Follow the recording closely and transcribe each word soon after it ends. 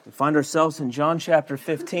We find ourselves in John chapter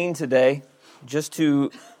 15 today. Just to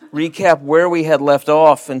recap where we had left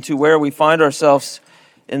off and to where we find ourselves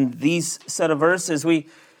in these set of verses, we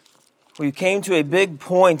came to a big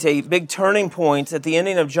point, a big turning point at the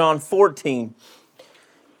ending of John 14.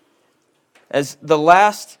 As the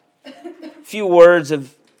last few words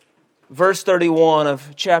of verse 31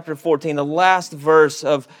 of chapter 14, the last verse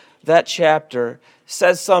of that chapter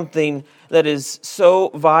says something that is so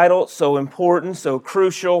vital, so important, so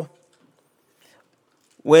crucial.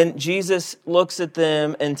 When Jesus looks at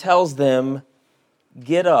them and tells them,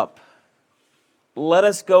 "Get up, let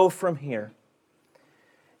us go from here."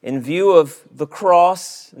 In view of the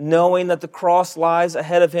cross, knowing that the cross lies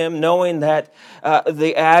ahead of him, knowing that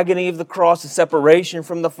the agony of the cross is separation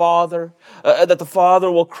from the Father, that the Father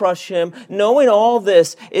will crush him, knowing all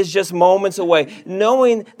this is just moments away,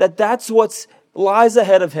 knowing that that's what lies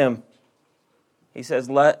ahead of him, he says,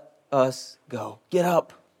 "Let us go. Get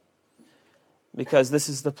up." Because this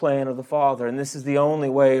is the plan of the Father, and this is the only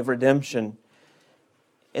way of redemption.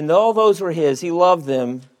 And all those were his. He loved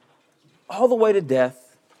them all the way to death.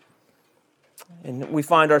 And we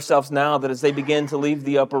find ourselves now that as they begin to leave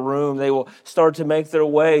the upper room, they will start to make their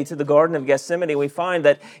way to the Garden of Gethsemane. We find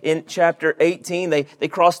that in chapter 18, they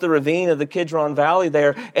cross the ravine of the Kidron Valley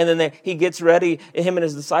there, and then he gets ready, him and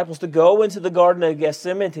his disciples, to go into the Garden of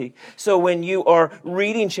Gethsemane. So when you are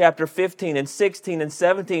reading chapter 15 and 16 and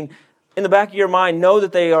 17, in the back of your mind, know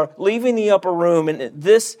that they are leaving the upper room, and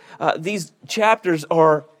these chapters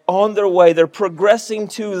are on their way. They're progressing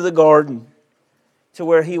to the garden, to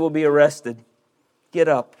where he will be arrested. Get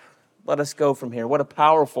up. Let us go from here. What a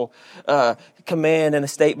powerful command and a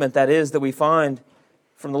statement that is that we find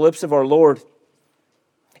from the lips of our Lord.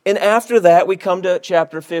 And after that, we come to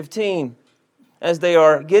chapter 15. As they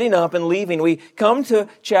are getting up and leaving, we come to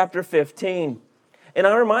chapter 15. And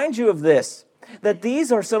I remind you of this, that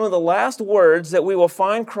these are some of the last words that we will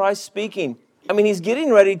find Christ speaking. I mean, he's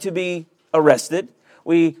getting ready to be arrested.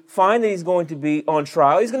 We find that he's going to be on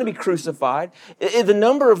trial. He's going to be crucified. The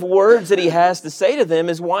number of words that he has to say to them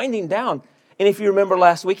is winding down. And if you remember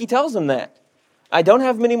last week, he tells them that. I don't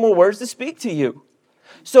have many more words to speak to you.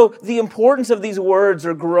 So the importance of these words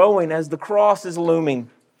are growing as the cross is looming.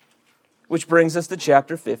 Which brings us to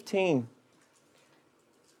chapter 15.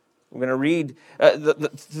 We're going to read,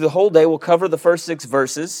 the whole day we'll cover the first 6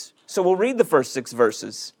 verses. So we'll read the first 6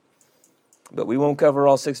 verses. But we won't cover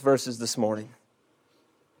all 6 verses this morning.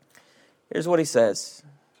 Here's what he says.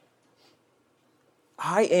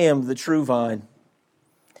 "I am the true vine,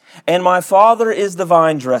 and my Father is the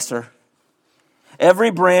vine dresser. Every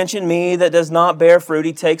branch in me that does not bear fruit,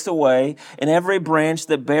 he takes away, and every branch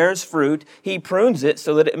that bears fruit, he prunes it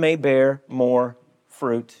so that it may bear more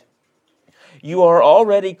fruit. You are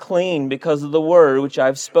already clean because of the word which I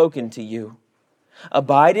have spoken to you.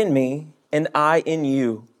 Abide in me, and I in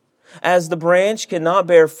you. As the branch cannot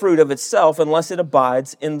bear fruit of itself unless it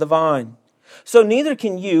abides in the vine, so neither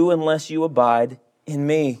can you unless you abide in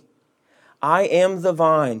me. I am the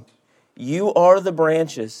vine, you are the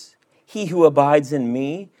branches. He who abides in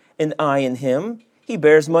me, and I in him, he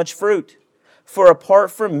bears much fruit. For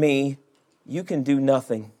apart from me, you can do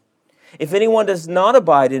nothing. If anyone does not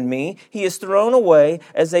abide in me, he is thrown away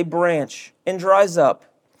as a branch and dries up,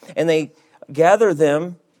 and they gather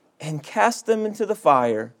them and cast them into the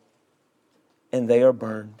fire, and they are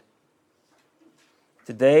burned."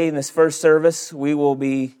 Today, in this first service, we will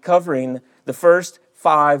be covering the first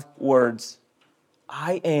 5 words.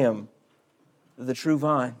 I am the true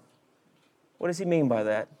vine. What does he mean by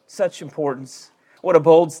that? Such importance. What a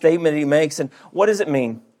bold statement he makes. And what does it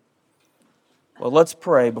mean? Well, let's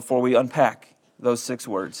pray before we unpack those 6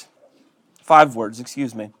 words. 5 words,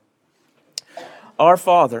 excuse me. Our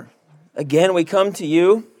Father, again we come to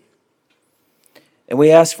you and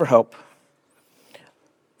we ask for help.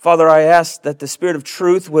 Father, I ask that the Spirit of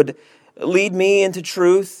truth would lead me into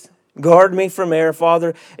truth, guard me from error.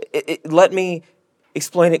 Father, let me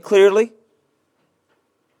explain it clearly.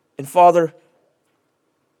 And Father,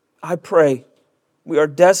 I pray, we are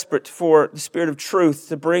desperate for the Spirit of truth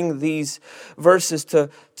to bring these verses to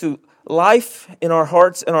life in our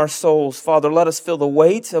hearts and our souls. Father, let us feel the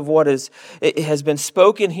weight of what has been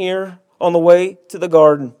spoken here on the way to the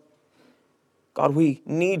garden. God, we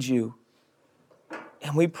need you.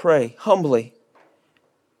 And we pray humbly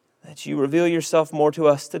that you reveal yourself more to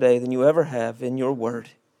us today than you ever have in your word.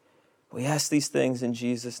 We ask these things in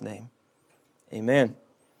Jesus' name. Amen.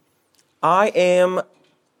 I am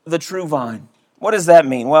the true vine. What does that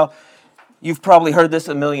mean? Well, You've probably heard this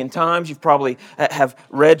a million times. You've probably have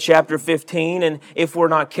read chapter 15. And if we're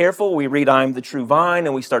not careful, we read, I am the true vine,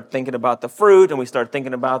 and we start thinking about the fruit, and we start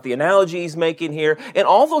thinking about the analogy he's making here. And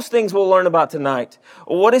all those things we'll learn about tonight.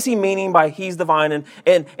 What is he meaning by he's the vine,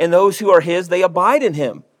 and those who are his, they abide in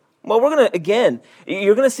him? Well,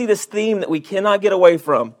 you're going to see this theme that we cannot get away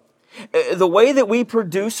from. The way that we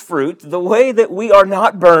produce fruit, the way that we are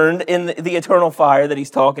not burned in the eternal fire that he's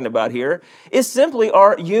talking about here, is simply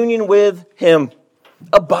our union with him,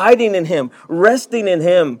 abiding in him, resting in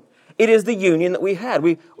him. It is the union that we had.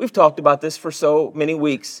 We've talked about this for so many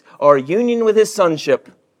weeks, our union with his sonship.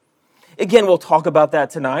 Again, we'll talk about that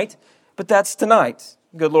tonight, but that's tonight.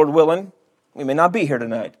 Good Lord willing, we may not be here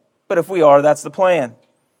tonight, but if we are, that's the plan.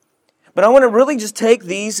 But I want to really just take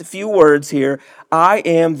these few words here, I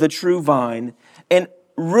am the true vine, and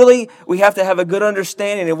really we have to have a good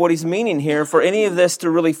understanding of what he's meaning here for any of this to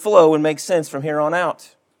really flow and make sense from here on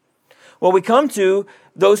out. Well, we come to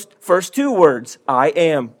those first two words, I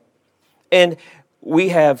am. And we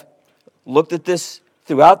have looked at this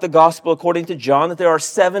throughout the gospel according to John, that there are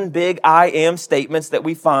 7 big I am statements that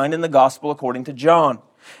we find in the gospel according to John.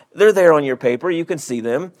 They're there on your paper, you can see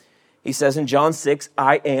them. He says in John 6,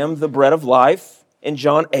 I am the bread of life. In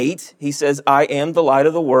John 8, he says, I am the light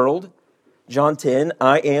of the world. John 10,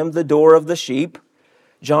 I am the door of the sheep.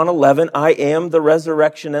 John 11, I am the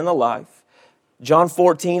resurrection and the life. John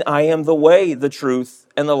 14, I am the way, the truth,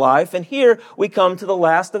 and the life. And here we come to the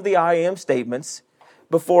last of the I am statements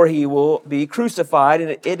before he will be crucified, and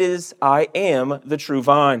it is, I am the true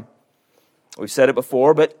vine. We've said it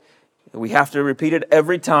before, but we have to repeat it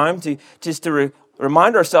every time to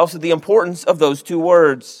remind ourselves of the importance of those two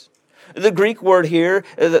words. The Greek word here,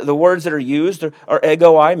 the words that are used are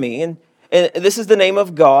ego, I, me. And this is the name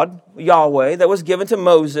of God, Yahweh, that was given to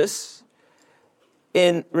Moses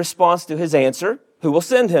in response to his answer, who will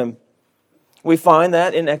send him? We find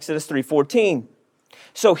that in Exodus 3:14.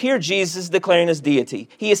 So here Jesus is declaring his deity.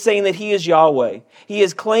 He is saying that he is Yahweh. He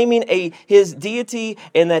is claiming his deity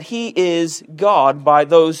and that he is God by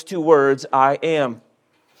those two words, I am.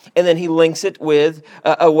 And then he links it with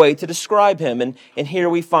a way to describe him. And here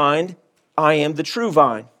we find, I am the true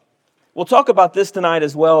vine. We'll talk about this tonight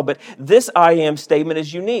as well, but this I am statement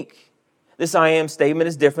is unique. This I am statement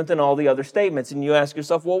is different than all the other statements. And you ask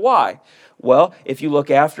yourself, well, why? Well, if you look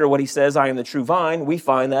after what he says, I am the true vine, we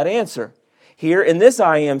find that answer. Here in this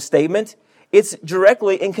I am statement, it's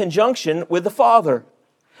directly in conjunction with the Father.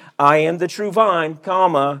 I am the true vine,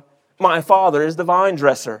 comma, my Father is the vine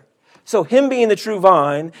dresser. So him being the true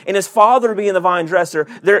vine and his Father being the vine dresser,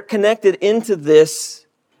 they're connected into this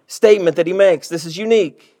statement that he makes. This is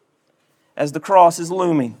unique as the cross is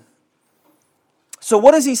looming. So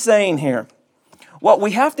what is he saying here? Well,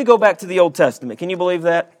 we have to go back to the Old Testament. Can you believe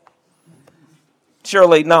that?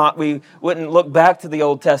 Surely not. We wouldn't look back to the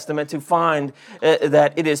Old Testament to find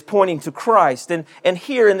that it is pointing to Christ. And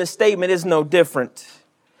here in this statement is no different.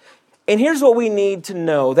 And here's what we need to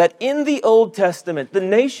know, that in the Old Testament, the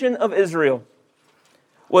nation of Israel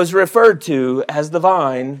was referred to as the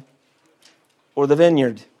vine or the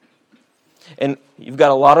vineyard. And you've got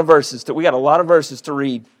a lot of verses we got a lot of verses to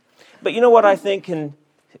read. But you know what I think can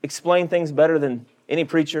explain things better than any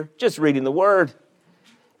preacher? Just reading the Word.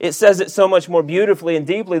 It says it so much more beautifully and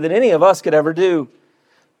deeply than any of us could ever do.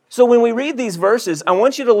 So when we read these verses, I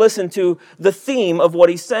want you to listen to the theme of what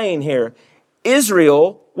he's saying here.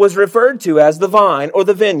 Israel was referred to as the vine or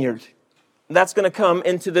the vineyard. That's going to come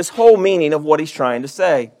into this whole meaning of what he's trying to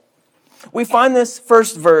say. We find this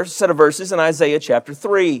first set of verses in Isaiah chapter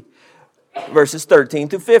 3, verses 13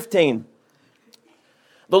 to 15.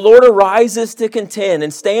 The Lord arises to contend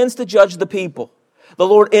and stands to judge the people. The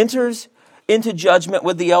Lord enters into judgment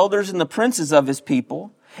with the elders and the princes of his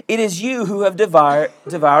people. It is you who have devoured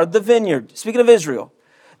the vineyard. Speaking of Israel.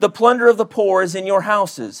 The plunder of the poor is in your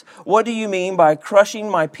houses. What do you mean by crushing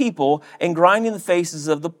my people and grinding the faces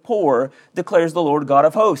of the poor, declares the Lord God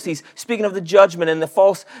of hosts. He's speaking of the judgment and the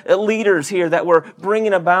false leaders here that were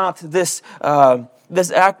bringing about this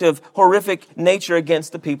act of horrific nature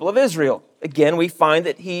against the people of Israel. Again, we find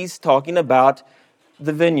that he's talking about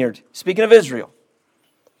the vineyard. Speaking of Israel.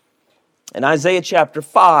 In Isaiah chapter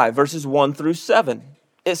 5, verses 1 through 7,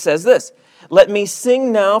 it says this, let me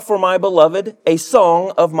sing now for my beloved a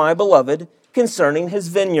song of my beloved concerning his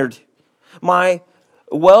vineyard. My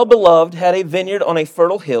well-beloved had a vineyard on a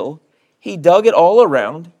fertile hill. He dug it all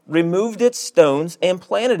around, removed its stones, and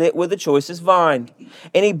planted it with the choicest vine.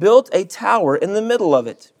 And he built a tower in the middle of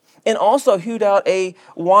it, and also hewed out a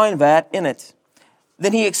wine vat in it.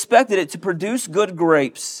 Then he expected it to produce good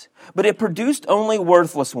grapes, but it produced only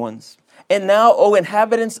worthless ones. And now, O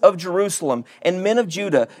inhabitants of Jerusalem and men of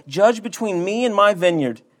Judah, judge between me and my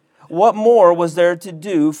vineyard. What more was there to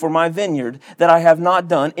do for my vineyard that I have not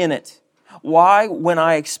done in it? Why, when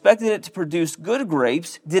I expected it to produce good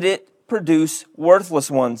grapes, did it produce worthless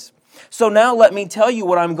ones? So now let me tell you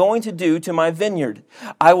what I'm going to do to my vineyard.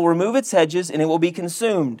 I will remove its hedges, and it will be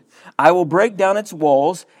consumed. I will break down its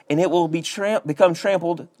walls, and it will become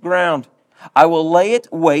trampled ground. I will lay it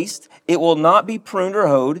waste. It will not be pruned or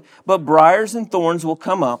hoed, but briars and thorns will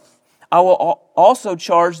come up. I will also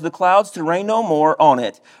charge the clouds to rain no more on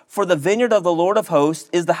it. For the vineyard of the Lord of hosts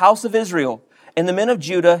is the house of Israel, and the men of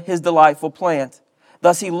Judah his delightful plant.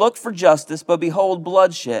 Thus he looked for justice, but behold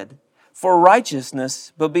bloodshed. For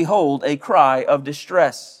righteousness, but behold a cry of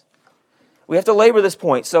distress. We have to labor this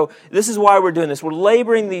point. So this is why we're doing this. We're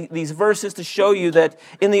laboring these verses to show you that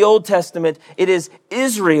in the Old Testament, it is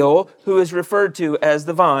Israel who is referred to as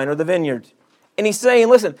the vine or the vineyard. And he's saying,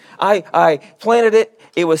 listen, I planted it.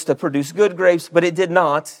 It was to produce good grapes, but it did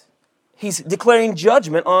not. He's declaring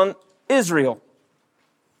judgment on Israel.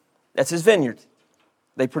 That's his vineyard.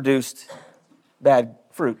 They produced bad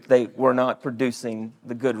fruit. They were not producing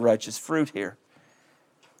the good, righteous fruit here.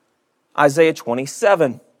 Isaiah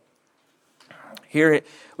 27. Here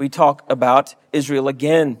we talk about Israel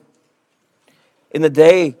again. In the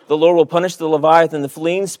day, the Lord will punish the Leviathan, the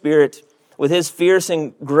fleeing spirit, with his fierce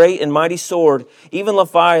and great and mighty sword, even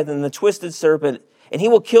Leviathan, the twisted serpent, and he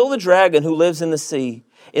will kill the dragon who lives in the sea.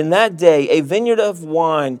 In that day, a vineyard of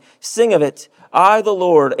wine, sing of it. I, the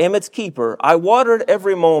Lord, am its keeper. I water it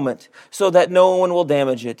every moment, so that no one will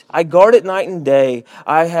damage it. I guard it night and day.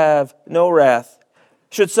 I have no wrath.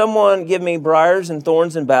 Should someone give me briars and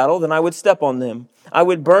thorns in battle, then I would step on them. I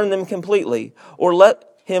would burn them completely, or let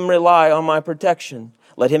him rely on my protection.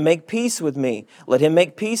 Let him make peace with me. Let him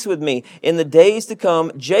make peace with me. In the days to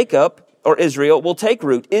come, Jacob, or Israel, will take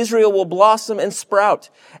root. Israel will blossom and sprout,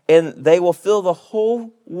 and they will fill the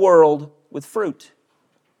whole world with fruit.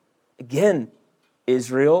 Again,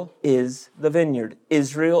 Israel is the vineyard.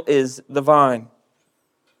 Israel is the vine.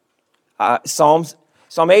 Psalm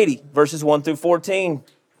 80, verses 1 through 14.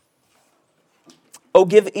 O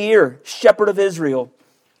give ear, shepherd of Israel,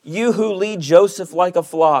 you who lead Joseph like a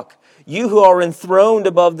flock, you who are enthroned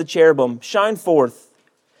above the cherubim, shine forth.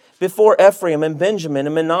 Before Ephraim and Benjamin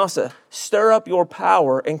and Manasseh, stir up your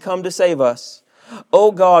power and come to save us.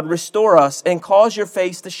 O God, restore us and cause your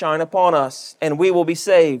face to shine upon us, and we will be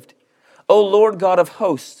saved. O Lord God of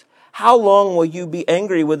hosts, how long will you be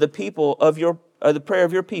angry with the people of the prayer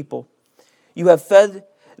of your people? You have fed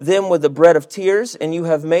them with the bread of tears, and you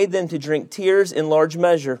have made them to drink tears in large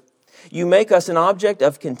measure. You make us an object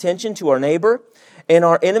of contention to our neighbor, and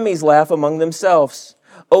our enemies laugh among themselves.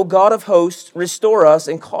 O God of hosts, restore us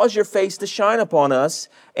and cause your face to shine upon us,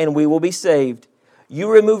 and we will be saved. You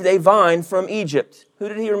removed a vine from Egypt. Who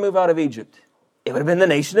did he remove out of Egypt? It would have been the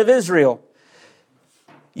nation of Israel.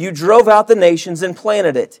 You drove out the nations and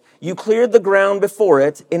planted it. You cleared the ground before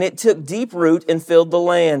it, and it took deep root and filled the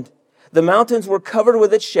land. The mountains were covered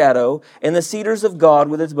with its shadow, and the cedars of God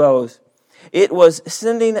with its boughs. It was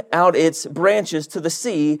sending out its branches to the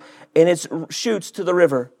sea, and its shoots to the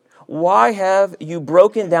river. Why have you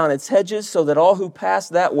broken down its hedges so that all who pass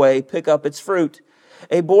that way pick up its fruit?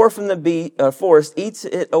 A boar from the forest eats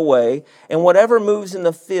it away, and whatever moves in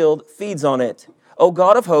the field feeds on it. O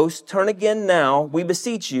God of hosts, turn again now, we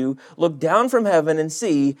beseech you. Look down from heaven and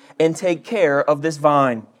see, and take care of this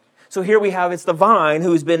vine. So here we have, it's the vine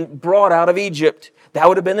who's been brought out of Egypt. That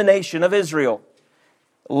would have been the nation of Israel.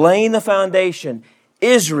 Laying the foundation.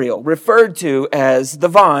 Israel referred to as the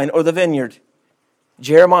vine or the vineyard.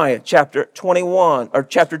 Jeremiah chapter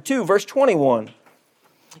 2, verse 21.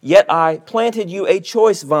 Yet I planted you a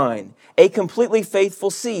choice vine, a completely faithful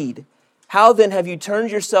seed. How then have you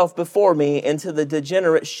turned yourself before me into the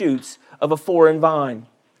degenerate shoots of a foreign vine?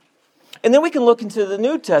 And then we can look into the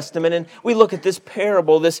New Testament and we look at this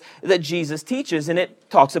parable that Jesus teaches, and it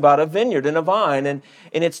talks about a vineyard and a vine, and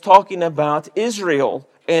it's talking about Israel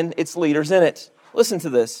and its leaders in it. Listen to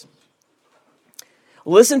this.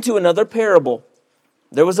 Listen to another parable.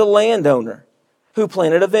 There was a landowner who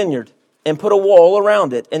planted a vineyard and put a wall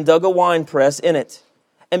around it and dug a winepress in it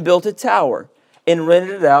and built a tower and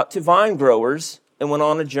rented it out to vine growers and went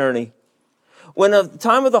on a journey. When the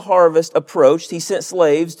time of the harvest approached, he sent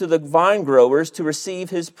slaves to the vine growers to receive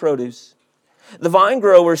his produce. The vine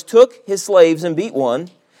growers took his slaves and beat one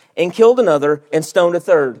and killed another and stoned a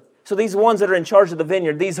third. So these ones that are in charge of the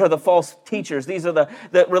vineyard, these are the false teachers. These are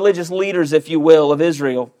the religious leaders, if you will, of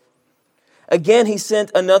Israel. Again, he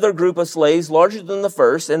sent another group of slaves larger than the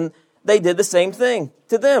first, and they did the same thing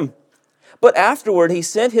to them. But afterward he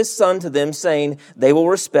sent his son to them, saying, They will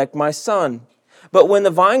respect my son. But when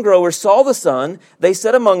the vinegrowers saw the son, they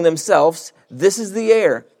said among themselves, This is the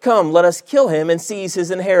heir. Come, let us kill him and seize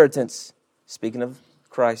his inheritance. Speaking of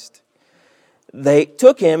Christ. They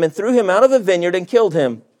took him and threw him out of the vineyard and killed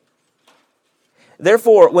him.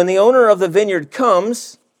 Therefore, when the owner of the vineyard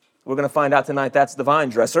comes, we're going to find out tonight that's the vine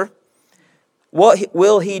dresser, what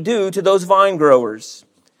will he do to those vine growers?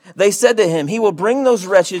 They said to him, He will bring those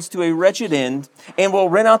wretches to a wretched end and will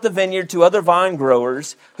rent out the vineyard to other vine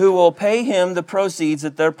growers who will pay him the proceeds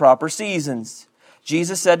at their proper seasons.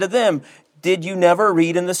 Jesus said to them, Did you never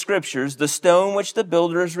read in the Scriptures, the stone which the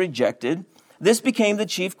builders rejected? This became the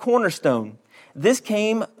chief cornerstone. This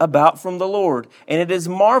came about from the Lord, and it is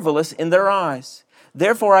marvelous in their eyes.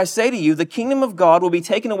 Therefore I say to you, the kingdom of God will be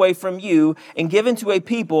taken away from you and given to a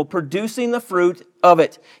people producing the fruit of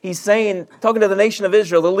it. He's saying, talking to the nation of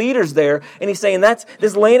Israel, the leaders there, and he's saying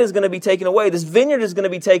this land is going to be taken away. This vineyard is going to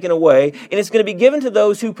be taken away, and it's going to be given to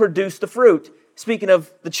those who produce the fruit. Speaking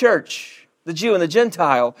of the church, the Jew and the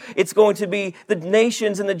Gentile, it's going to be the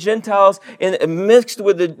nations and the Gentiles mixed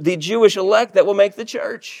with the Jewish elect that will make the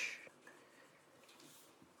church.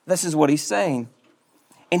 This is what he's saying.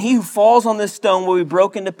 And he who falls on this stone will be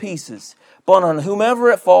broken to pieces, but on whomever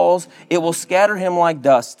it falls, it will scatter him like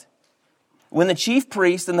dust. When the chief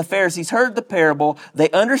priests and the Pharisees heard the parable, they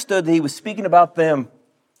understood that he was speaking about them.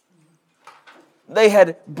 They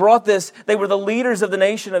had brought this, they were the leaders of the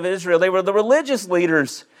nation of Israel. They were the religious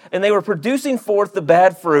leaders, and they were producing forth the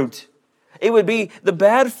bad fruit. It would be the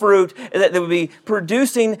bad fruit that they would be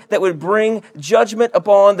producing that would bring judgment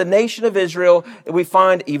upon the nation of Israel. We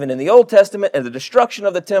find even in the Old Testament and the destruction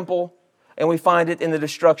of the temple, and we find it in the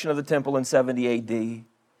destruction of the temple in 70 AD.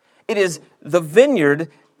 It is the vineyard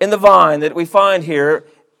and the vine that we find here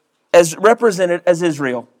as represented as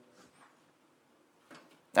Israel.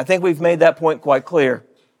 I think we've made that point quite clear.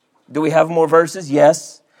 Do we have more verses?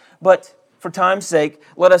 Yes. But for time's sake,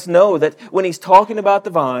 let us know that when he's talking about the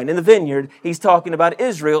vine and the vineyard, he's talking about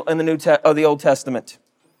Israel in the Old Testament.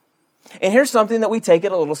 And here's something that we take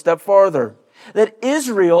it a little step farther. That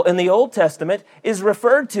Israel in the Old Testament is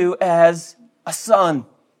referred to as a son.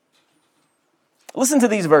 Listen to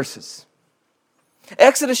these verses.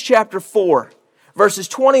 Exodus chapter 4, verses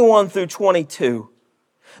 21 through 22.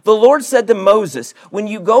 The Lord said to Moses, When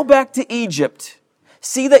you go back to Egypt,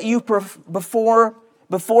 see that you before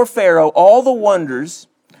Pharaoh all the wonders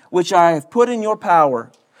which I have put in your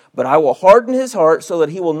power, but I will harden his heart so that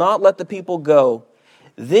he will not let the people go.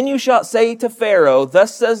 Then you shall say to Pharaoh,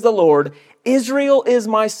 Thus says the Lord, Israel is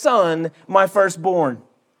my son, my firstborn.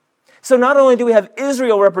 So not only do we have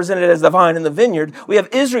Israel represented as the vine in the vineyard, we have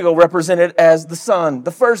Israel represented as the son,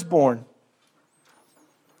 the firstborn.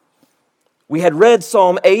 We had read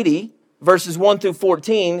Psalm 80, verses 1 through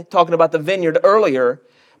 14, talking about the vineyard earlier,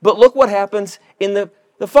 but look what happens in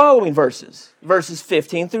the following verses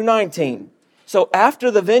 15 through 19. So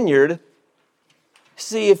after the vineyard,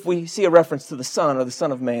 see if we see a reference to the Son or the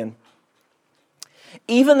Son of Man.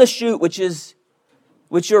 Even the shoot which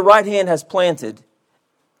your right hand has planted,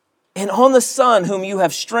 and on the Son whom you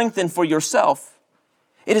have strengthened for yourself.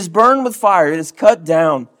 It is burned with fire, it is cut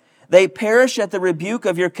down. They perish at the rebuke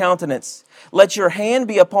of your countenance. Let your hand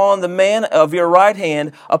be upon the man of your right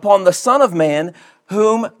hand, upon the Son of Man,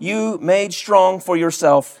 whom you made strong for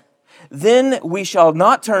yourself. Then we shall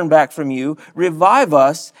not turn back from you. Revive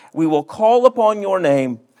us. We will call upon your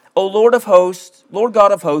name. O Lord of hosts, Lord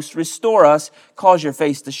God of hosts, restore us. Cause your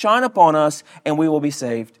face to shine upon us, and we will be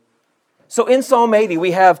saved. So in Psalm 80,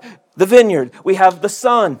 we have the vineyard. We have the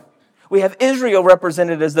Son. We have Israel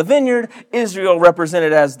represented as the vineyard, Israel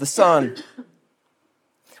represented as the Son.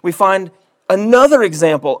 We find another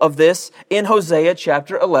example of this in Hosea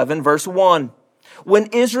chapter 11, verse 1. When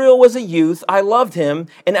Israel was a youth, I loved him,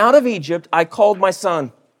 and out of Egypt I called my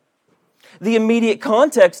son. The immediate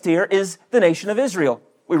context here is the nation of Israel.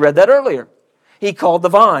 We read that earlier. He called the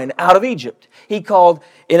vine out of Egypt. He called,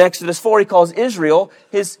 in Exodus 4, he calls Israel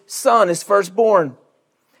his son, his firstborn.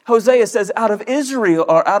 Hosea says, out of Israel,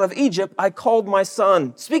 or out of Egypt, I called my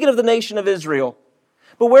son. Speaking of the nation of Israel.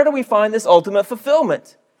 But where do we find this ultimate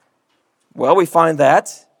fulfillment? Well, we find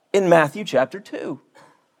that in Matthew chapter 2.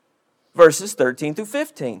 Verses 13 through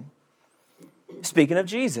 15. Speaking of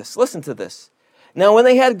Jesus, listen to this. Now when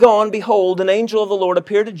they had gone, behold, an angel of the Lord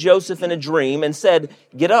appeared to Joseph in a dream and said,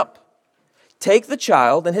 Get up, take the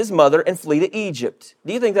child and his mother and flee to Egypt.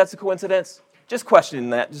 Do you think that's a coincidence? Just questioning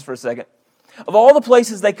that just for a second. Of all the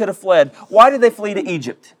places they could have fled, why did they flee to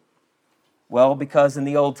Egypt? Well, because in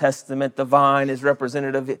the Old Testament, the vine is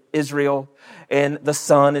representative of Israel, and the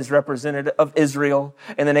son is representative of Israel,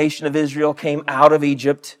 and the nation of Israel came out of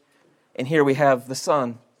Egypt. And here we have the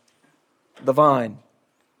Son, the vine,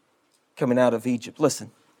 coming out of Egypt.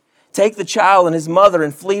 Listen, take the child and his mother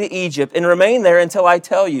and flee to Egypt and remain there until I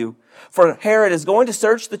tell you, for Herod is going to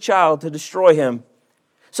search the child to destroy him.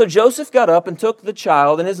 So Joseph got up and took the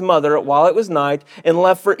child and his mother while it was night and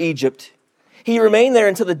left for Egypt. He remained there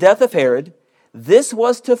until the death of Herod. This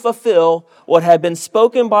was to fulfill what had been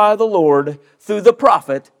spoken by the Lord through the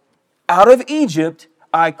prophet, out of Egypt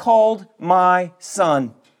I called my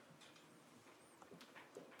son.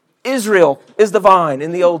 Israel is the vine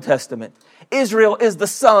in the Old Testament. Israel is the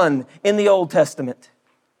son in the Old Testament.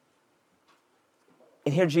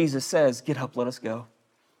 And here Jesus says, get up, let us go.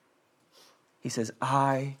 He says,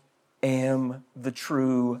 I am the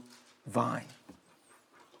true vine.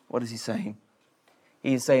 What is he saying?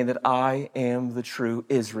 He is saying that I am the true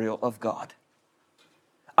Israel of God.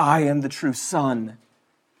 I am the true Son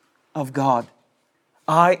of God.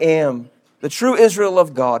 I am the true Israel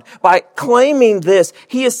of God. By claiming this,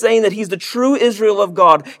 he is saying that he's the true Israel of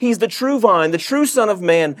God. He's the true vine, the true Son of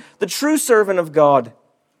Man, the true servant of God.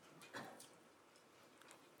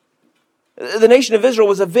 The nation of Israel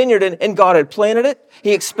was a vineyard and God had planted it.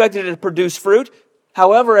 He expected it to produce fruit.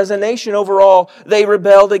 However, as a nation overall, they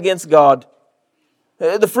rebelled against God.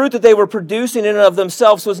 The fruit that they were producing in and of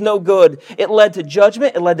themselves was no good. It led to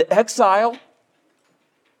judgment. It led to exile.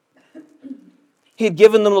 He had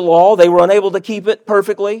given them the law. They were unable to keep it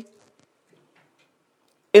perfectly.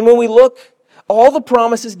 And when we look, all the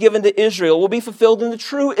promises given to Israel will be fulfilled in the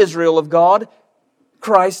true Israel of God,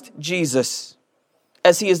 Christ Jesus,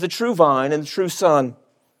 as he is the true vine and the true Son.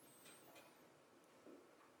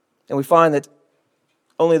 And we find that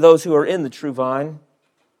only those who are in the true vine,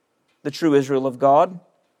 the true Israel of God,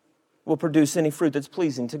 will produce any fruit that's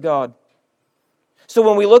pleasing to God. So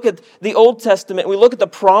when we look at the Old Testament, we look at the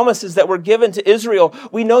promises that were given to Israel,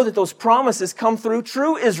 we know that those promises come through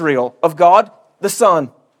true Israel of God, the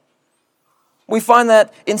Son. We find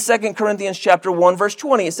that in 2 Corinthians chapter 1, verse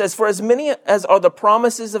 20. It says, for as many as are the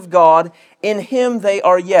promises of God, in him they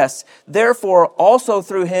are yes. Therefore, also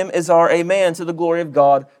through him is our amen to the glory of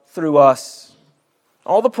God through us.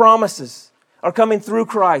 All the promises are coming through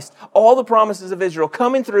Christ. All the promises of Israel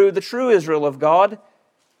coming through the true Israel of God,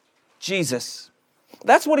 Jesus.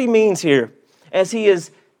 That's what he means here. As he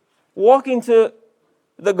is walking to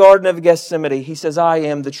the Garden of Gethsemane, he says, I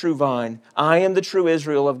am the true vine. I am the true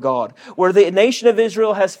Israel of God. Where the nation of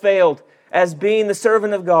Israel has failed as being the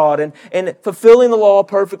servant of God and fulfilling the law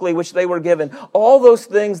perfectly, which they were given. All those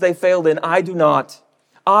things they failed in, I do not.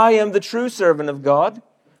 I am the true servant of God.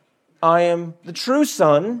 I am the true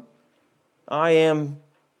Son. I am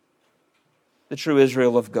the true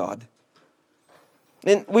Israel of God.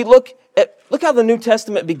 And we look how the New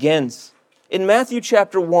Testament begins. In Matthew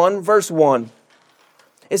chapter 1, verse 1,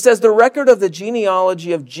 it says, the record of the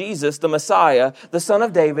genealogy of Jesus, the Messiah, the son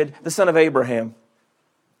of David, the son of Abraham.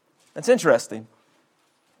 That's interesting.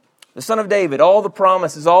 The son of David, all the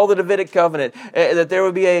promises, all the Davidic covenant, that there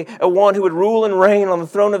would be a one who would rule and reign on the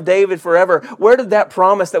throne of David forever. Where did that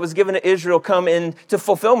promise that was given to Israel come into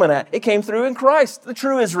fulfillment at? It came through in Christ, the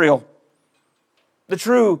true Israel. The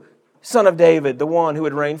true son of David, the one who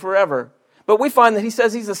would reign forever. But we find that he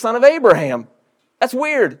says he's the son of Abraham. That's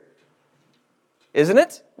weird, isn't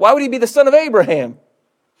it? Why would he be the son of Abraham?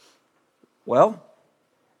 Well,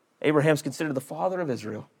 Abraham's considered the father of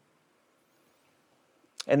Israel.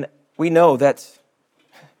 And we know that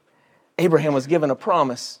Abraham was given a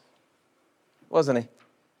promise, wasn't he?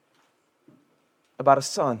 About a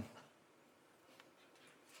son.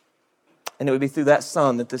 And it would be through that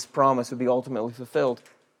son that this promise would be ultimately fulfilled.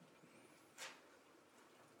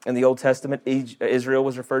 In the Old Testament, Israel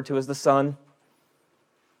was referred to as the son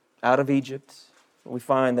out of Egypt. We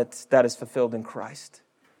find that that is fulfilled in Christ,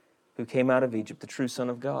 who came out of Egypt, the true Son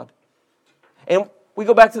of God. And we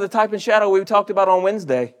go back to the type and shadow we talked about on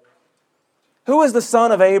Wednesday. Who is the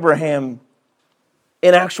son of Abraham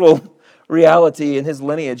in actual reality in his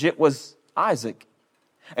lineage? It was Isaac.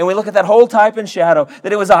 And we look at that whole type and shadow,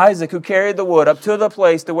 that it was Isaac who carried the wood up to the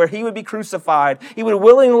place to where he would be crucified. He would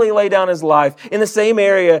willingly lay down his life in the same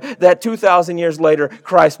area that 2,000 years later,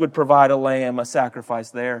 Christ would provide a lamb, a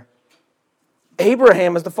sacrifice there.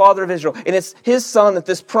 Abraham is the father of Israel, and it's his son that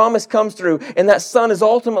this promise comes through, and that son is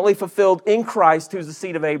ultimately fulfilled in Christ, who's the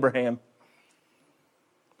seed of Abraham.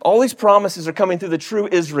 All these promises are coming through the true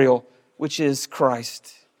Israel, which is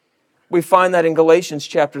Christ. We find that in Galatians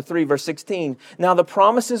chapter 3, verse 16. Now the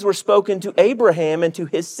promises were spoken to Abraham and to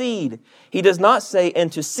his seed. He does not say,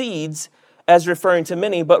 and to seeds, as referring to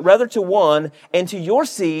many, but rather to one, and to your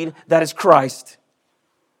seed, that is Christ.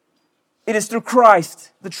 It is through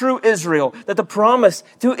Christ, the true Israel, that the promise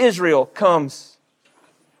to Israel comes.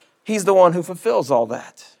 He's the one who fulfills all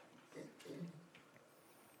that.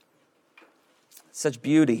 Such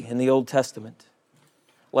beauty in the Old Testament.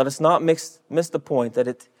 Let us not miss the point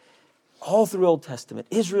that all through Old Testament,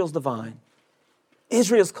 Israel's the vine.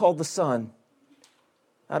 Israel's called the son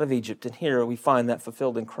out of Egypt. And here we find that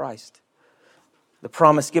fulfilled in Christ. The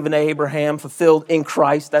promise given to Abraham fulfilled in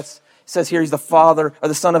Christ. It says here he's the father or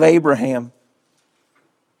the son of Abraham.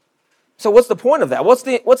 So what's the point of that? What's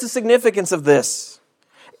the significance of this?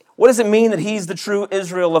 What does it mean that he's the true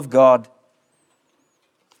Israel of God?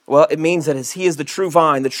 Well, it means that he is the true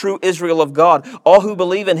vine, the true Israel of God. All who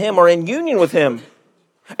believe in him are in union with him.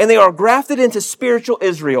 And they are grafted into spiritual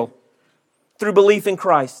Israel through belief in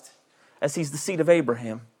Christ, as he's the seed of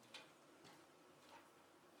Abraham.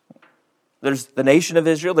 There's the nation of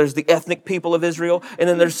Israel, there's the ethnic people of Israel, and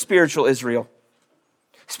then there's spiritual Israel.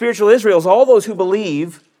 Spiritual Israel is all those who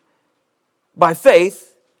believe by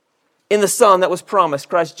faith in the Son that was promised,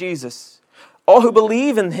 Christ Jesus. All who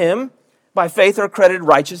believe in him by faith are accredited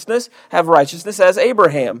righteousness, have righteousness as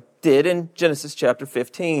Abraham did in Genesis chapter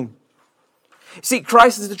 15. See,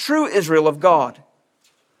 Christ is the true Israel of God.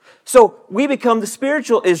 So we become the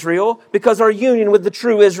spiritual Israel because our union with the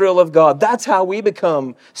true Israel of God. That's how we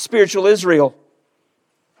become spiritual Israel.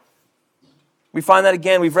 We find that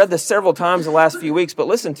again. We've read this several times the last few weeks, but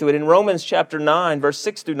listen to it in Romans chapter 9, verse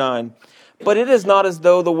 6 through 9. But it is not as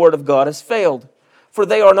though the word of God has failed. For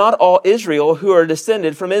they are not all Israel who are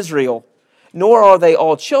descended from Israel, nor are they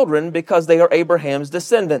all children because they are Abraham's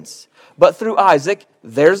descendants. But through Isaac,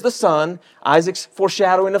 there's the son, Isaac's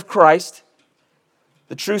foreshadowing of Christ,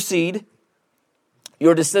 the true seed,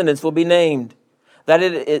 your descendants will be named. That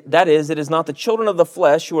is, it is not the children of the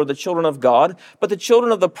flesh who are the children of God, but the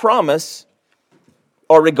children of the promise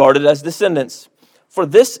are regarded as descendants. For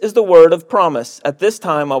this is the word of promise. At this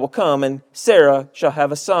time I will come, and Sarah shall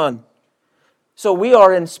have a son. So we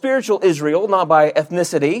are in spiritual Israel, not by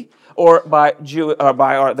ethnicity or by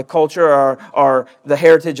the culture or the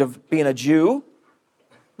heritage of being a Jew.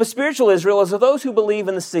 But spiritual Israel is of those who believe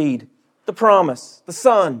in the seed, the promise, the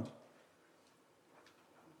son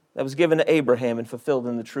that was given to Abraham and fulfilled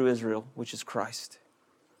in the true Israel, which is Christ.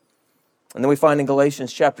 And then we find in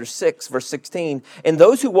Galatians chapter 6, verse 16, and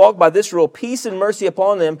those who walk by this rule, peace and mercy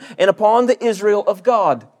upon them and upon the Israel of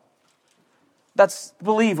God. That's the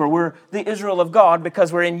believer. We're the Israel of God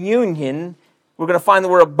because we're in union. We're going to find that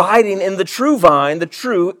we're abiding in the true vine, the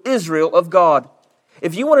true Israel of God.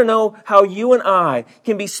 If you want to know how you and I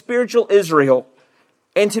can be spiritual Israel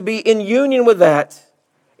and to be in union with that,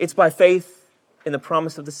 it's by faith in the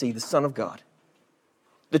promise of the seed, the Son of God.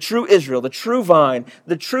 The true Israel, the true vine,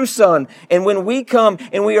 the true Son. And when we come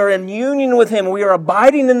and we are in union with him, we are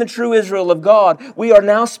abiding in the true Israel of God, we are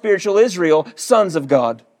now spiritual Israel, sons of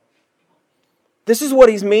God. This is what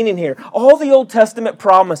he's meaning here. All the Old Testament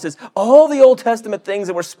promises, all the Old Testament things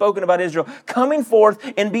that were spoken about Israel, coming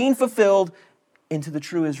forth and being fulfilled into the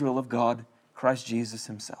true Israel of God, Christ Jesus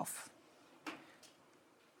himself.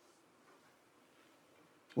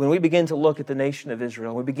 When we begin to look at the nation of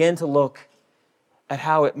Israel, we begin to look at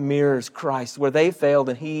how it mirrors Christ, where they failed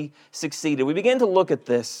and he succeeded. We begin to look at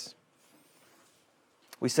this.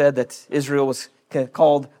 We said that Israel was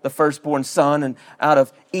called the firstborn son, and out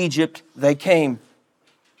of Egypt they came.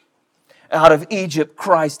 Out of Egypt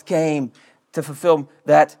Christ came to fulfill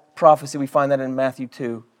that prophecy. We find that in Matthew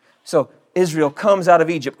 2. So Israel comes out of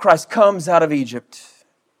Egypt. Christ comes out of Egypt.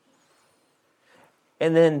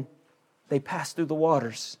 And then they pass through the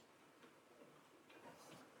waters.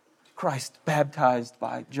 Christ baptized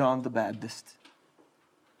by John the Baptist.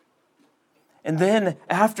 And then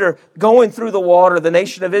after going through the water, the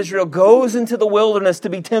nation of Israel goes into the wilderness to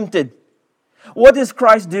be tempted. What does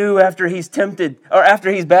Christ do after he's tempted, or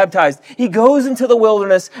after he's baptized? He goes into the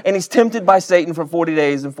wilderness and he's tempted by Satan for 40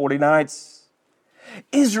 days and 40 nights.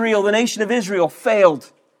 Israel, the nation of Israel,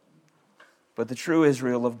 failed. But the true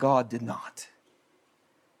Israel of God did not.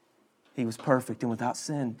 He was perfect and without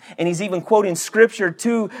sin. And he's even quoting Scripture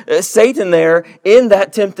to Satan there in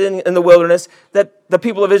that tempting in the wilderness that the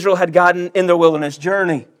people of Israel had gotten in their wilderness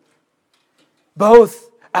journey.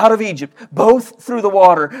 Both out of Egypt, both through the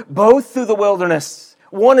water, both through the wilderness.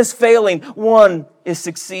 One is failing, one is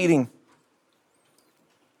succeeding.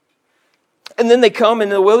 And then they come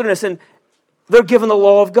into the wilderness and they're given the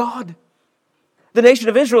law of God. The nation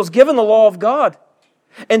of Israel is given the law of God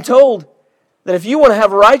and told that if you want to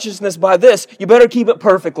have righteousness by this, you better keep it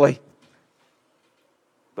perfectly.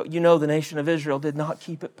 But you know the nation of Israel did not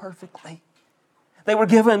keep it perfectly. They were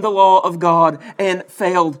given the law of God and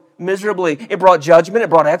failed miserably. It brought judgment, it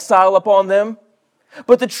brought exile upon them.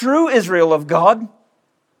 But the true Israel of God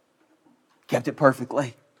kept it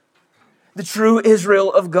perfectly. the true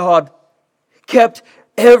Israel of God, kept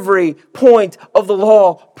every point of the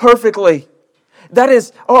law perfectly. That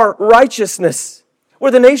is our righteousness.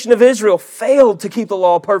 Where the nation of Israel failed to keep the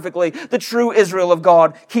law perfectly, the true Israel of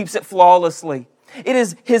God keeps it flawlessly. It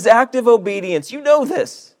is His active obedience. You know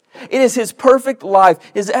this. It is His perfect life,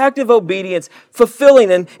 His active obedience,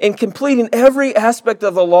 fulfilling and completing every aspect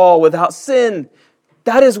of the law without sin.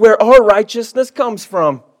 That is where our righteousness comes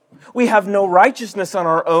from. We have no righteousness on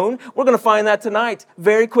our own. We're going to find that tonight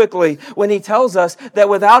very quickly when He tells us that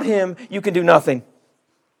without Him you can do nothing.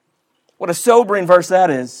 What a sobering verse that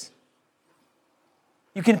is.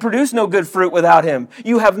 You can produce no good fruit without Him.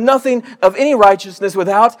 You have nothing of any righteousness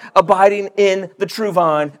without abiding in the true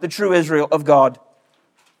vine, the true Israel of God.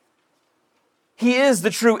 He is the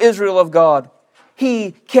true Israel of God.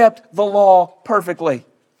 He kept the law perfectly.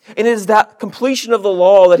 And it is that completion of the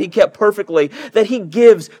law that He kept perfectly, that He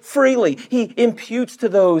gives freely. He imputes to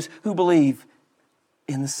those who believe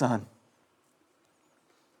in the Son.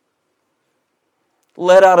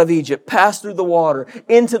 Led out of Egypt, passed through the water,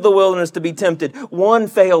 into the wilderness to be tempted. One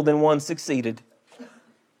failed and one succeeded.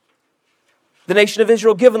 The nation of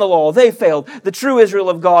Israel given the law, they failed. The true Israel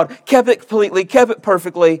of God kept it completely, kept it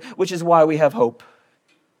perfectly, which is why we have hope.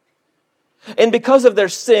 And because of their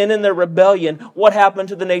sin and their rebellion, what happened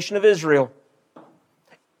to the nation of Israel?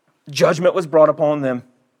 Judgment was brought upon them.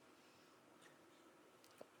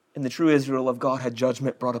 And the true Israel of God had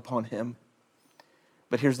judgment brought upon him.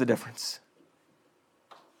 But here's the difference.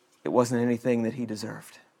 It wasn't anything that he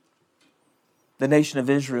deserved. The nation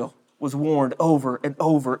of Israel was warned over and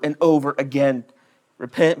over and over again.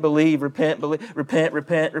 Repent, believe, repent, believe, repent,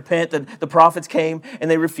 repent, repent. The prophets came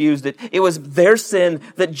and they refused it. It was their sin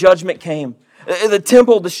that judgment came. The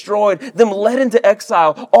temple destroyed, them led into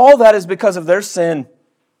exile. All that is because of their sin.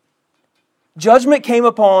 Judgment came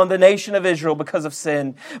upon the nation of Israel because of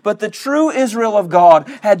sin. But the true Israel of God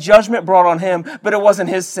had judgment brought on him, but it wasn't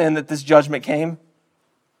his sin that this judgment came.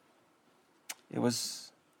 It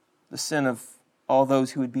was the sin of all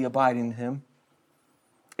those who would be abiding in him.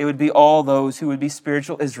 It would be all those who would be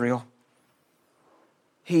spiritual Israel.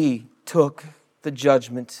 He took the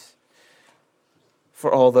judgment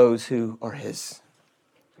for all those who are his.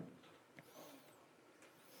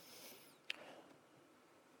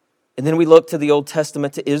 And then we look to the Old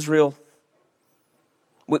Testament, to Israel.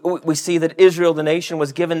 We see that Israel, the nation,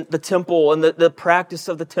 was given the temple and the practice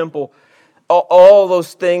of the temple. All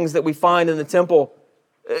those things that we find in the temple,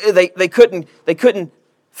 they couldn't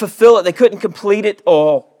fulfill it. They couldn't complete it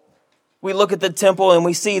all. We look at the temple and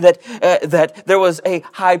we see that there was a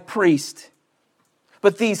high priest.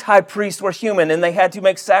 But these high priests were human and they had to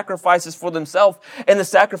make sacrifices for themselves. And the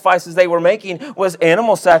sacrifices they were making was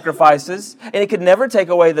animal sacrifices. And it could never take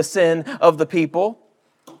away the sin of the people.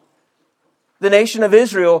 The nation of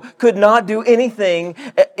Israel could not do anything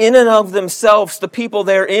in and of themselves, the people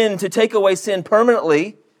therein, to take away sin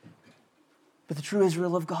permanently. But the true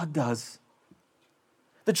Israel of God does.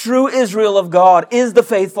 The true Israel of God is the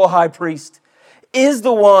faithful high priest, is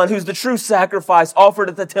the one who's the true sacrifice offered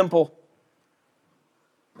at the temple.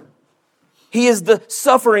 He is the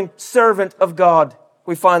suffering servant of God.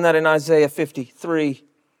 We find that in Isaiah 53.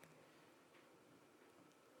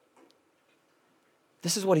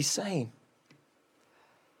 This is what he's saying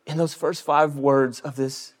in those first 5 words of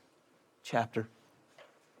this chapter.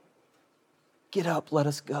 Get up, let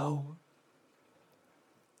us go.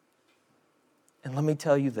 And let me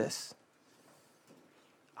tell you this.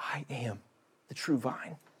 I am the true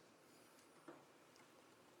vine.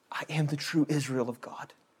 I am the true Israel of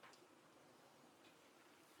God.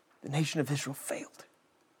 The nation of Israel failed.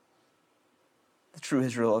 The true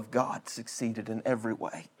Israel of God succeeded in every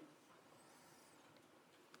way.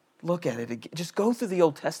 Look at it again. Just go through the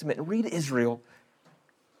Old Testament and read Israel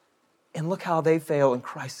and look how they fail and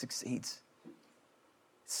Christ succeeds.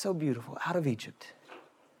 It's so beautiful. Out of Egypt,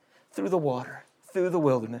 through the water, through the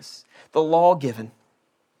wilderness, the law given.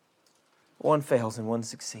 One fails and one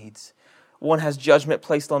succeeds. One has judgment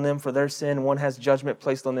placed on them for their sin. One has judgment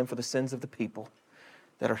placed on them for the sins of the people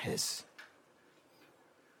that are his.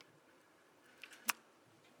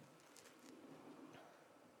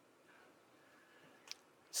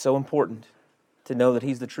 So important to know that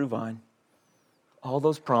he's the true vine. All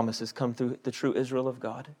those promises come through the true Israel of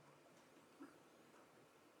God.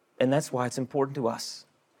 And that's why it's important to us.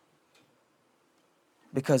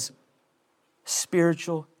 Because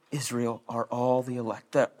spiritual Israel are all the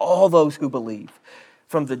elect. They're all those who believe.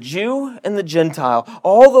 From the Jew and the Gentile,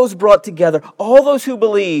 all those brought together, all those who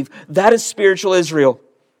believe, that is spiritual Israel.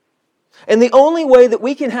 And the only way that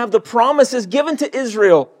we can have the promises given to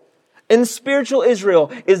Israel in spiritual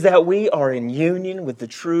Israel is that we are in union with the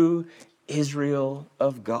true Israel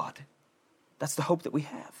of God. That's the hope that we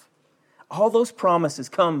have. All those promises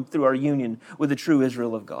come through our union with the true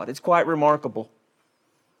Israel of God. It's quite remarkable.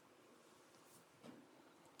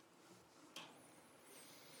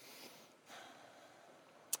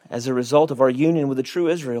 As a result of our union with the true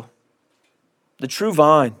Israel, the true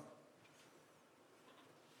vine,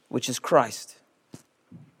 which is Christ,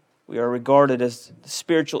 we are regarded as the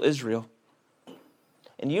spiritual Israel.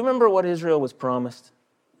 And you remember what Israel was promised?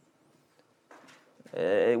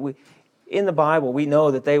 In the Bible, we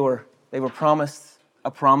know that they were promised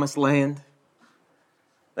a promised land.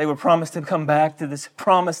 They were promised to come back to this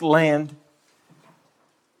promised land,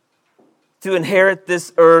 to inherit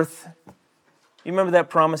this earth. You remember that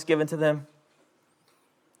promise given to them?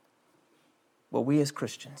 Well, we as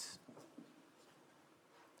Christians,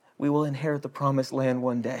 we will inherit the promised land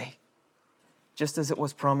one day, just as it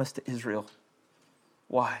was promised to Israel.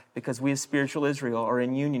 Why? Because we as spiritual Israel are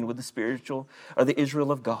in union with the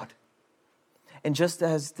Israel of God. And just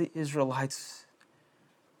as the Israelites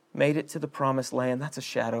made it to the promised land, that's a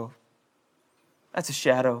shadow. That's a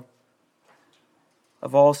shadow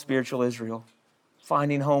of all spiritual Israel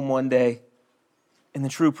finding home one day in the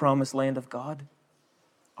true promised land of God,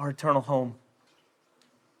 our eternal home.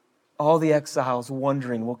 All the exiles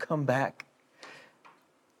wandering will come back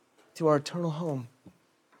to our eternal home.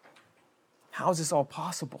 How is this all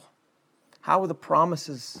possible? How were the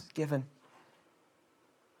promises given?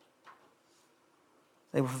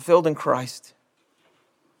 They were fulfilled in Christ.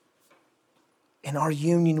 And our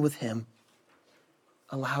union with Him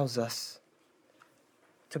allows us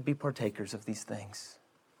to be partakers of these things.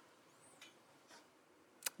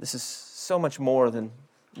 This is so much more than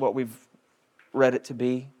what we've read it to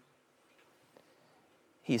be.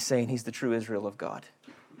 He's saying He's the true Israel of God.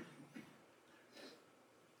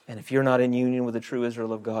 And if you're not in union with the true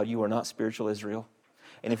Israel of God, you are not spiritual Israel.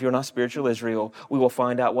 And if you're not spiritual Israel, we will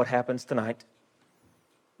find out what happens tonight.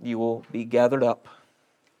 You will be gathered up.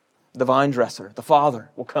 The vine dresser, the Father,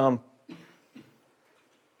 will come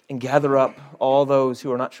and gather up all those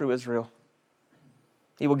who are not true Israel.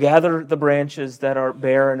 He will gather the branches that are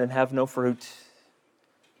barren and have no fruit,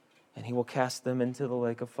 and He will cast them into the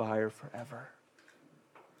lake of fire forever.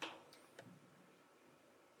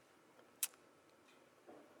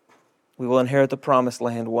 We will inherit the promised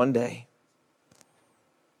land one day.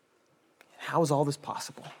 How is all this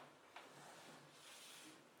possible?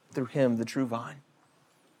 Through Him, the true vine.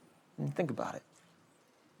 And think about it.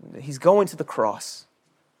 He's going to the cross.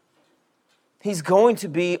 He's going to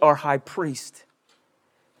be our high priest.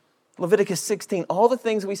 Leviticus 16, all the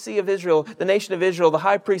things we see of Israel, the nation of Israel, the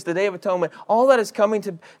high priest, the Day of Atonement, all that is coming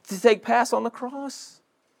to take place on the cross.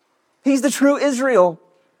 He's the true Israel,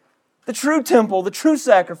 the true temple, the true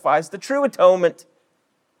sacrifice, the true atonement.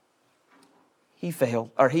 He failed,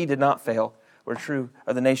 or He did not fail, or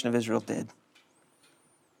the nation of Israel did.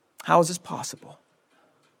 How is this possible?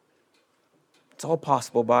 It's all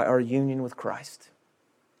possible by our union with Christ,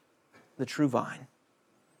 the true vine,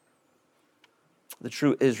 the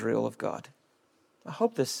true Israel of God. I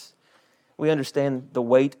hope we understand the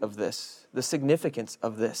weight of this, the significance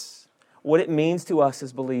of this, what it means to us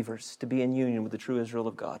as believers to be in union with the true Israel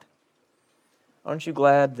of God. Aren't you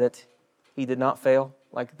glad that He did not fail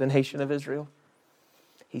like the nation of Israel?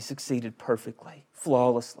 He succeeded perfectly,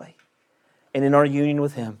 flawlessly. And in our union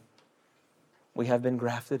with Him, we have been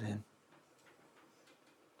grafted in.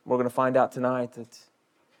 We're going to find out tonight that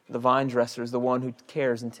the vine dresser is the one who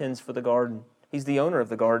cares and tends for the garden. He's the owner of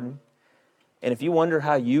the garden. And if you wonder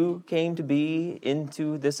how you came to be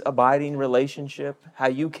into this abiding relationship, how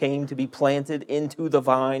you came to be planted into the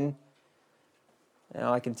vine,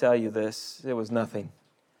 now I can tell you this, it was nothing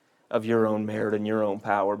of your own merit and your own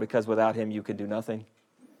power, because without Him you could do nothing.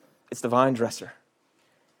 It's the vine dresser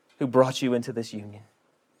who brought you into this union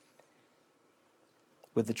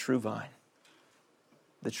with the true vine,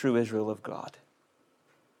 the true Israel of God,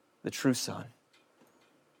 the true Son,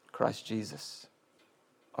 Christ Jesus,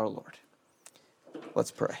 our Lord.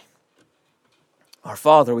 Let's pray. Our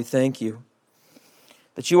Father, we thank You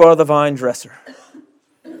that You are the vine dresser,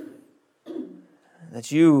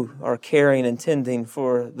 that You are caring and tending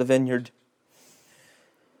for the vineyard.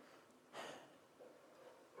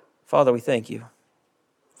 Father, we thank You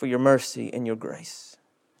for Your mercy and Your grace.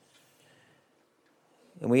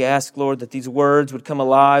 And we ask, Lord, that these words would come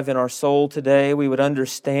alive in our soul today. We would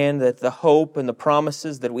understand that the hope and the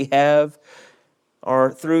promises that we have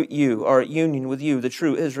are through You, our union with You, the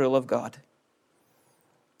true Israel of God.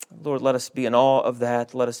 Lord, let us be in awe of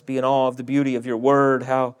that. Let us be in awe of the beauty of Your word,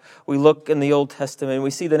 how we look in the Old Testament and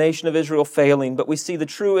we see the nation of Israel failing, but we see the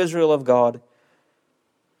true Israel of God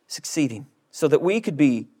succeeding, so that we could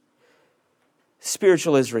be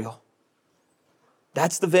spiritual Israel.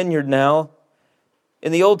 That's the vineyard now.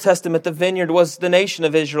 In the Old Testament, the vineyard was the nation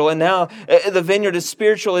of Israel, and now the vineyard is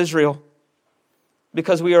spiritual Israel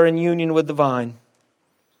because we are in union with the vine.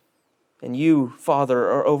 And you, Father,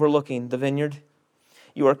 are overlooking the vineyard.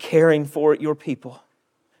 You are caring for your people.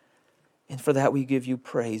 And for that we give you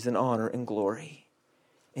praise and honor and glory.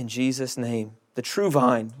 In Jesus' name, the true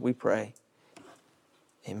vine, we pray.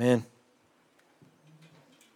 Amen.